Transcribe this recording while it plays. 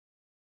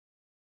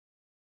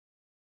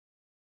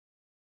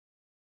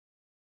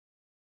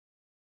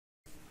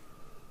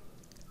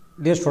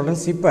Dear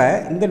students, இப்போ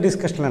இந்த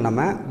டிஸ்கஷனில்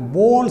நம்ம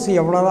போன்ஸ்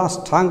எவ்வளோதான்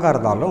ஸ்ட்ராங்காக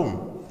இருந்தாலும்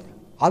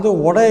அது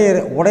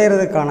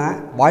உடையிறதுக்கான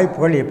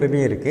வாய்ப்புகள் எப்பவுமே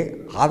இருக்குது.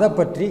 அதை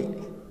பற்றி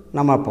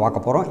நம்ம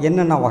பார்க்க போகிறோம்.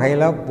 என்னென்ன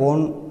வகையில்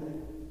போன்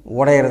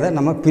உடையிறத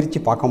நம்ம பிரித்து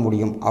பார்க்க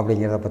முடியும்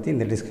அப்படிங்கிறத பற்றி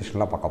இந்த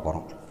டிஸ்கஷனில் பார்க்க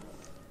போகிறோம்.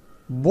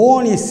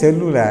 Phone is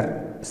cellular,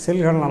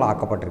 செல்கள்னால்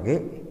ஆக்கப்பட்டிருக்கு.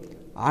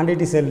 And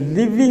it is a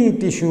living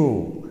tissue.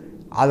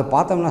 அது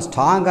பார்த்தோம்னா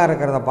ஸ்ட்ராங்காக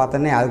இருக்கிறத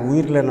பார்த்தோன்னே அது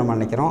உயிரில் நம்ம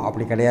நினைக்கிறோம்.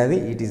 அப்படி கிடையாது.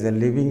 It is a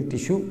living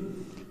tissue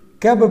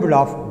capable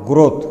of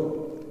growth.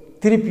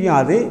 திருப்பியும்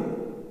அது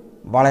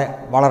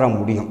வளர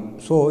முடியும்.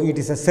 So it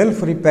is a self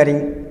repairing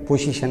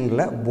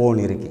பொசிஷனில் போன்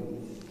இருக்குது.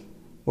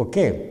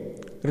 Okay,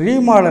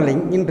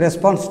 remodelling in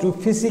response to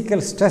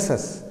physical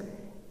stresses.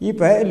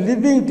 இப்போ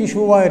லிவிங்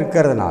டிஷ்யூவாக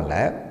இருக்கிறதுனால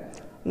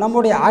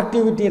நம்முடைய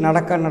ஆக்டிவிட்டி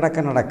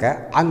நடக்க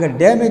அங்கே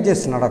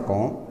டேமேஜஸ்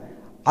நடக்கும்.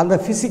 அந்த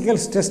ஃபிசிக்கல்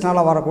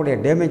ஸ்ட்ரெஸ்னால் வரக்கூடிய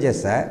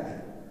டேமேஜஸை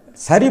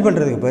சரி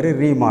பண்ணுறதுக்கு பேர்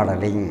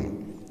ரீமாடலிங்.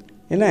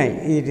 என்ன,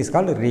 இட் இஸ்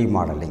கால்டு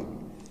ரீமாடலிங்.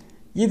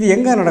 இது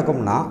எங்கே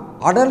நடக்கும்னா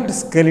அடல்ட்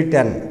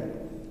ஸ்கெலிட்டன்,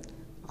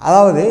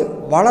 அதாவது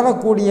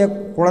வளரக்கூடிய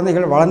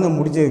குழந்தைகள் வளர்ந்து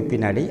முடிஞ்சதுக்கு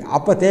பின்னாடி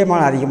அப்போ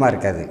தேய்மானம் அதிகமாக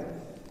இருக்காது.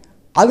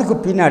 அதுக்கு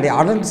பின்னாடி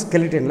அடல்ட்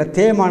ஸ்கெலிட்டனில்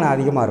தேய்மானம்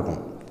அதிகமாக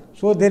இருக்கும்.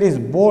 So there is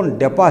phone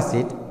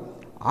deposit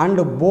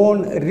and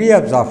phone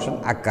reabsorption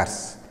occurs.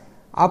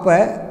 அப்போ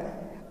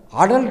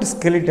அடல்ட்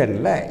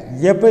ஸ்கெலிட்டனில்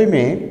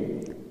எப்பயுமே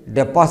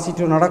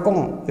டெபாசிட்டும்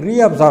நடக்கும்,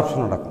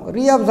 ரீஅப்சார்ப்ஷன் நடக்கும்.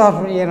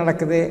 ரீஅப்சார்ப்ஷன் ஏன்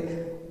நடக்குது?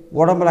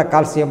 உடம்புல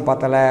கால்சியம்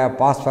பத்தலை,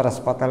 பாஸ்பரஸ்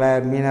பத்தலை,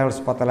 மினரல்ஸ்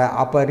பத்தலை.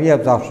 அப்போ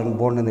ரீஅப்சார்ப்ஷன்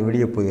போன் வந்து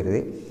வெளியே போயிடுது.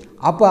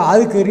 அப்போ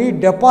அதுக்கு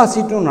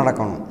ரீடெபாசிட்டும்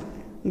நடக்கணும்.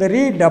 இந்த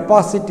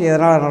ரீடெபாசிட்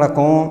எதனால்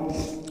நடக்கும்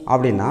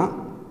அப்படின்னா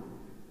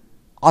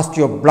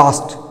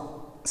ஆஸ்டியோபிளாஸ்ட்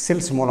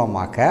செல்ஸ்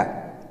மூலமாக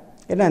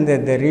ஏன்னா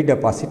இந்த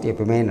ரீடெபாசிட்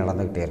எப்பவுமே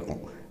நடந்துக்கிட்டே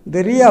இருக்கும்.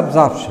 இந்த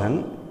ரீஅப்சார்ப்ஷன்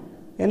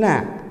என்ன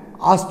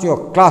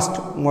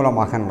ஆஸ்டியோக்ளாஸ்ட்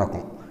மூலமாக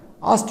நடக்கும்.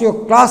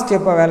 ஆஸ்டியோக்ளாஸ்ட்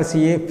எப்போ வேலை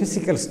செய்ய?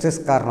 ஃபிசிக்கல்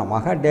ஸ்ட்ரெஸ்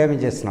காரணமாக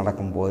டேமேஜஸ்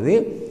நடக்கும்போது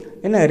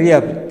என்ன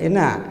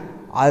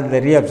அந்த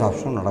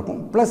ரீஅப்சார்ப்ஷனும்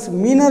நடக்கும், ப்ளஸ்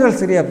மினரல்ஸ்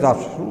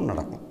ரீஅப்சார்ப்ஷனும்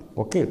நடக்கும்.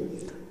 Okay,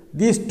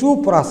 these two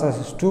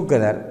processes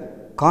together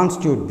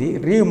constitute the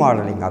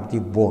remodelling of the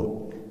phone.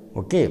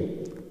 Okay,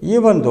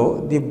 even though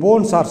the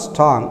bones are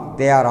strong,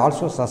 they are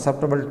also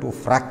சசெப்டபிள் to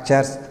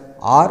fractures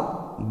R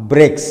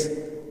breaks.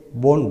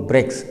 Phone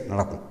breaks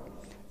நடக்கும்.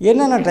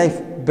 என்னென்ன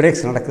type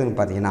breaks நடக்குதுன்னு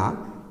பார்த்தீங்கன்னா,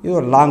 இது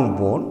ஒரு long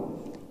phone.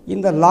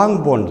 இந்த long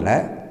போனில்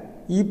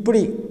இப்படி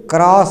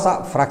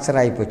கிராஸாக ஃப்ராக்சர்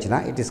ஆகி போச்சுன்னா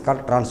it is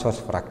called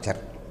transverse fracture.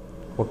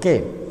 Okay,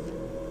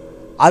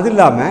 அது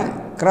இல்லாமல்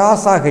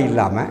கிராஸாக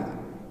இல்லாமல்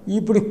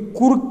இப்படி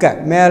குறுக்க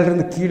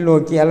மேலேருந்து கீழ்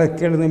நோக்கி அல்லது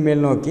கீழேருந்து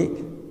மேல் நோக்கி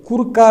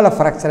குறுக்கால்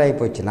ஃப்ராக்சர் ஆகி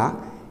போச்சுன்னா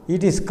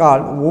it is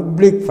called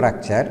oblique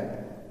fracture.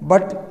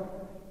 But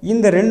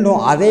இந்த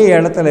ரெண்டும் அதே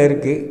இடத்துல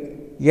இருக்குது,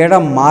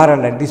 இடம்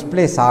மாறலை,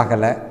 டிஸ்பிளேஸ்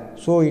ஆகலை.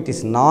 ஸோ இட்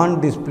இஸ் நான்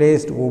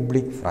டிஸ்பிளேஸ்டு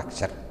ஒப்ளிக்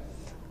ஃப்ராக்சர்.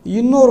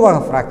 இன்னொரு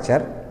வகை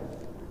ஃப்ராக்சர்,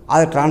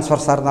 அது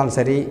ட்ரான்ஸ்வர்ஸாக இருந்தாலும்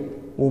சரி,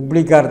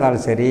 ஒப்ளிக்காக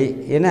இருந்தாலும் சரி,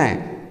 ஏன்னா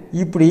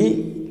இப்படி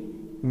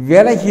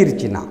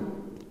விலகிருச்சுன்னா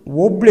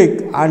ஒப்ளிக்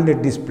அண்டு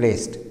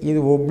டிஸ்பிளேஸ்ட். இது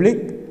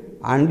oblique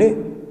and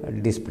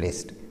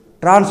displaced.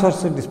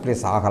 Transverse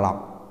displays ஆகலாம்,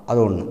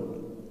 அது ஒன்று.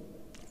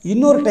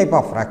 இன்னொரு type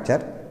of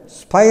fracture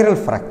spiral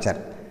fracture.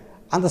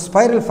 அந்த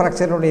ஸ்பைரல்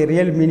ஃப்ராக்சருடைய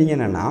ரியல் மீனிங்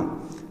என்னென்னா,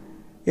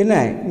 என்ன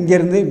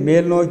இங்கேருந்து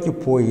மேல் நோக்கி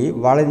போய்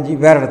வளைஞ்சி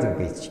வேறு இடத்துக்கு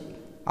போயிடுச்சு.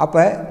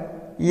 அப்போ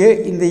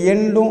இந்த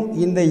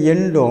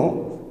எண்டும்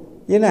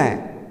என்ன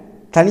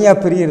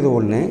தனியாக பிரிகிறது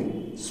ஒன்று,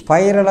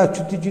 ஸ்பைரலாக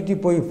சுற்றி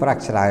போய்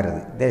ஃப்ராக்சர்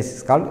ஆகிறது. This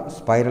is called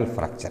spiral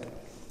fracture.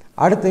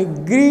 அடுத்து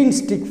க்ரீன்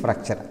ஸ்டிக்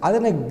ஃப்ராக்சர். அது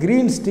என்ன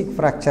க்ரீன் ஸ்டிக்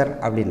ஃப்ராக்சர்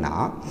அப்படின்னா,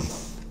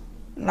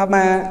 நம்ம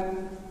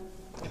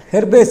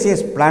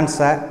ஹெர்பேசியஸ்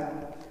பிளான்ட்ஸை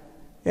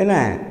என்ன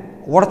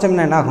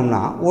உடச்சோம்னா என்ன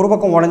ஆகும்னா, ஒரு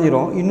பக்கம்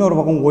உடஞ்சிரும், இன்னொரு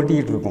பக்கம்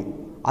ஒட்டிக்கிட்டு இருக்கும்.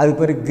 அது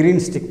பேர்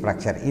க்ரீன் ஸ்டிக்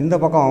ஃப்ராக்சர். இந்த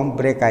பக்கம்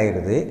பிரேக்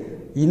ஆகிடுது,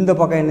 இந்த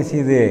பக்கம் என்ன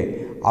செய்யுது,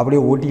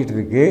 அப்படியே ஒட்டிக்கிட்டு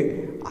இருக்குது.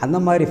 அந்த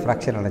மாதிரி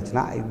ஃப்ராக்சர்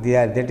நடந்துச்சுன்னா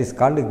that is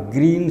called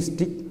green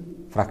stick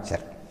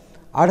fracture.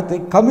 அடுத்து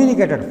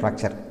கம்யூனிகேட்டட்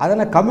ஃப்ராக்சர்.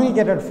 அதனால்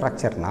கம்யூனிகேட்டட்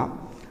ஃப்ராக்சர்னால்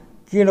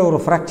கீழே ஒரு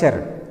ஃப்ராக்சர்,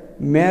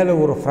 மேலே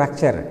ஒரு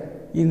ஃப்ராக்சர்,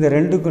 இந்த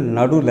ரெண்டுக்கும்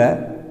நடுவில்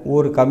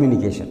ஒரு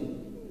கம்யூனிகேஷன்.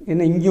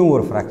 என்ன இங்கேயும்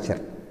ஒரு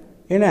ஃப்ராக்சர்,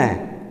 என்ன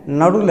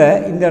நடுவில்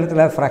இந்த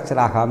இடத்துல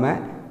ஃப்ராக்சர் ஆகாமல்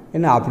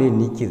என்ன அப்படியே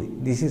நிற்கிது.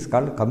 This is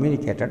called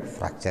communicated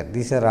fracture.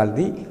 These are all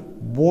the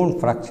phone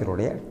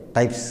ஃப்ராக்சருடைய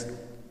types.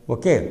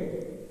 Okay,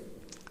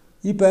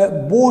 இப்போ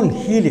போன்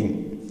ஹீலிங்.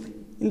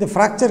 இந்த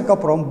ஃப்ராக்சருக்கு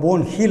அப்புறம்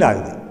போன் ஹீல்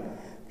ஆகுது.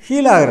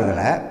 ஹீல்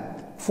ஆகிறதுல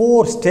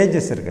 4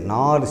 ஸ்டேஜஸ் இருக்குது,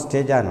 4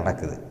 ஸ்டேஜாக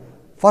நடக்குது.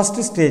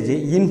 First stage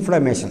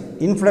inflammation.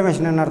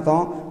 இன்ஃப்ளமேஷன் என்ன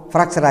அர்த்தம்?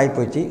 ஃப்ராக்சர்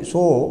ஆகிப்போச்சு,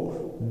 so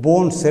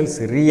phone cells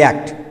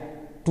react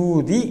to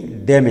the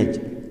damage.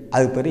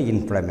 அது பேர்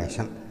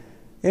இன்ஃப்ளமேஷன்.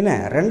 என்ன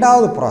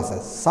ரெண்டாவது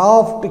process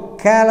soft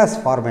callus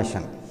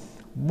formation.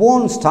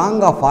 Phone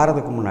ஸ்ட்ராங்காக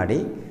ஆகிறதுக்கு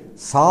முன்னாடி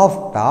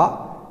சாஃப்டாக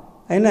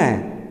என்ன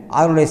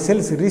அதனுடைய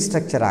செல்ஸ்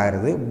ரீஸ்ட்ரக்சர்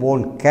ஆகிறது,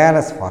 போன்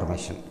கேலஸ்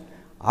ஃபார்மேஷன்.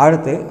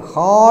 அடுத்து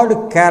ஹார்டு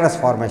கேலஸ்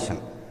ஃபார்மேஷன்.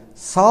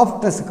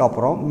 சாஃப்ட்னஸுக்கு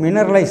அப்புறம்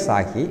மினரலைஸ்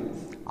ஆகி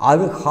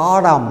அது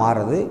ஹார்டாக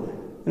மாறுது,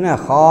 என்ன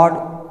ஹார்ட்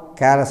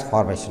கேலஸ்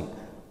ஃபார்மேஷன்.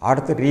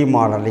 அடுத்து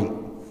ரீமாடலிங்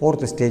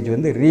 4th ஸ்டேஜ்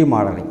வந்து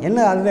ரீமாடலிங். என்ன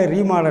அதில்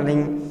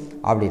ரீமாடலிங்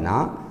அப்படின்னா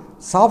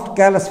சாஃப்ட்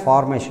கேலஸ்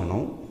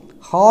ஃபார்மேஷனும்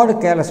ஹார்டு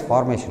கேலஸ்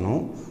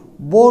ஃபார்மேஷனும்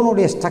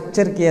போனுடைய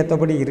ஸ்ட்ரக்சருக்கு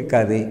ஏற்றபடி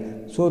இருக்காது.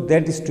 So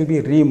that is to be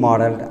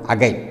ரீமாடல்ட்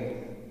again.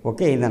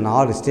 Okay, இந்த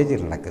 4 ஸ்டேஜ்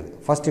நடக்குது.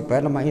 ஃபஸ்ட்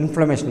இப்போ நம்ம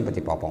இன்ஃப்ளமேஷன்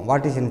பற்றி பார்ப்போம்.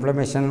 What is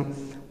inflammation?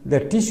 The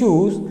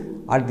tissues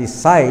at the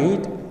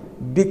side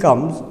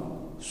becomes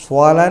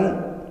swollen,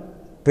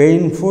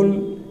 painful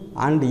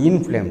and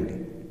inflamed.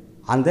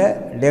 அந்த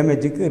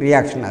டேமேஜுக்கு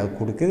ரியாக்ஷன் அது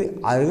கொடுக்குது,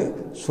 அது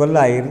ஸ்வெல்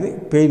ஆகிடுது,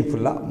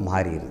 பெயின்ஃபுல்லாக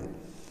மாறிடுது.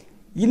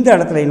 இந்த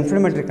இடத்துல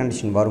இன்ஃப்ளமேட்டரி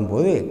கண்டிஷன்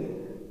வரும்போது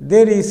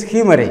தேர் இஸ்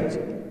ஹீமரேஜ்.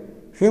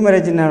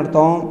 ஹீமரேஜ்னு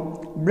அர்த்தம்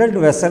பிளட்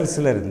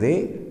வெசல்ஸ்லேருந்து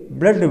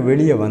பிளட்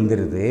வெளியே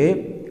வந்துடுது,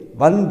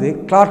 வந்து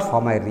கிளாட்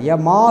ஃபார்ம் ஆகிடுது. ஏ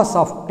மாஸ்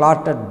ஆஃப்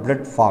கிளாட்டட்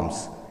பிளட்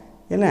ஃபார்ம்ஸ்.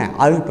 என்ன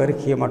அது பேர்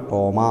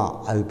ஹீமட்டோமா.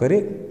 அது பேர்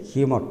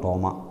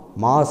ஹீமட்டோமா.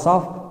 மாஸ்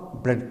ஆஃப்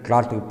பிளட்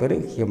கிளாட்டுக்கு பேர்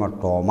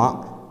ஹீமட்டோமா.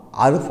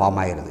 அது ஃபார்ம்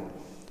ஆகிடுது.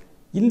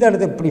 இந்த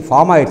இடத்துல இப்படி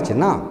ஃபார்ம்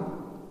ஆகிடுச்சுன்னா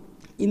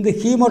இந்த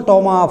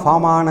ஹீமட்டோமா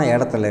ஃபார்ம் ஆன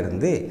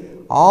இடத்துலேருந்து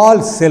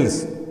ஆல் செல்ஸ்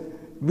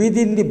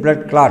விதின் தி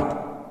பிளட் கிளாட்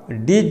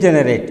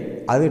டீஜெனரேட்.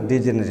 அது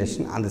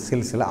டீஜெனரேஷன் அந்த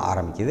செல்ஸில்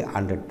ஆரம்பிக்குது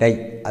அண்டு டை,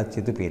 அது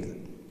செத்து போயிடுது.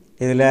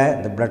 இதில்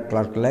இந்த பிளட்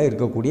கிளாட்டில்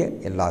இருக்கக்கூடிய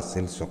எல்லா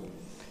செல்ஸும்.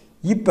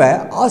 இப்போ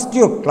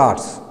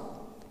ஆஸ்டியோகிளாட்ஸ்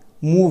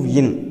மூவ்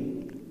இன்.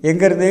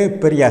 எங்கேருந்து?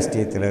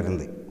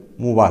 பெரியாஸ்டியத்திலிருந்து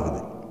மூவ்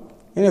ஆகுது.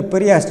 ஏன்னா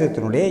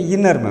பெரியாஸ்டியத்தினுடைய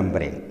இன்னர்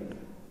மெம்பரேன்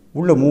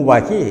உள்ளே மூவ்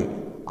ஆகி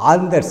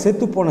அந்த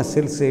செத்துப்போன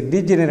செல்ஸு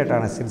டீஜெனரேட்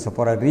ஆன செல்ஸை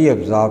போகிற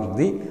ரீஅப்சார்ப்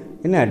தி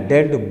என்ன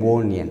டெட்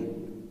போன் என்.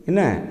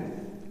 என்ன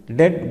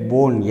டெட்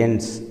போன்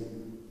என்ஸ்.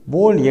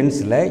 போன்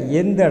என்ஸில்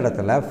எந்த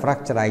இடத்துல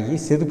ஃப்ராக்சர் ஆகி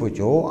செது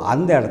போச்சோ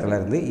அந்த இடத்துல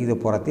இருந்து இது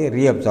போகிறதே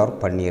ரீஅப்சார்ப்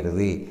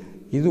பண்ணிடுது.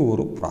 இது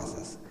ஒரு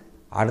ப்ராசஸ்.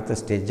 அடுத்த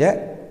ஸ்டேஜை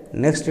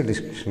நெக்ஸ்ட்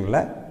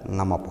டிஸ்கஷனில்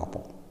நம்ம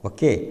பார்ப்போம்.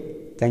 Okay,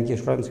 thank you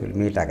students.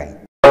 Will meet again.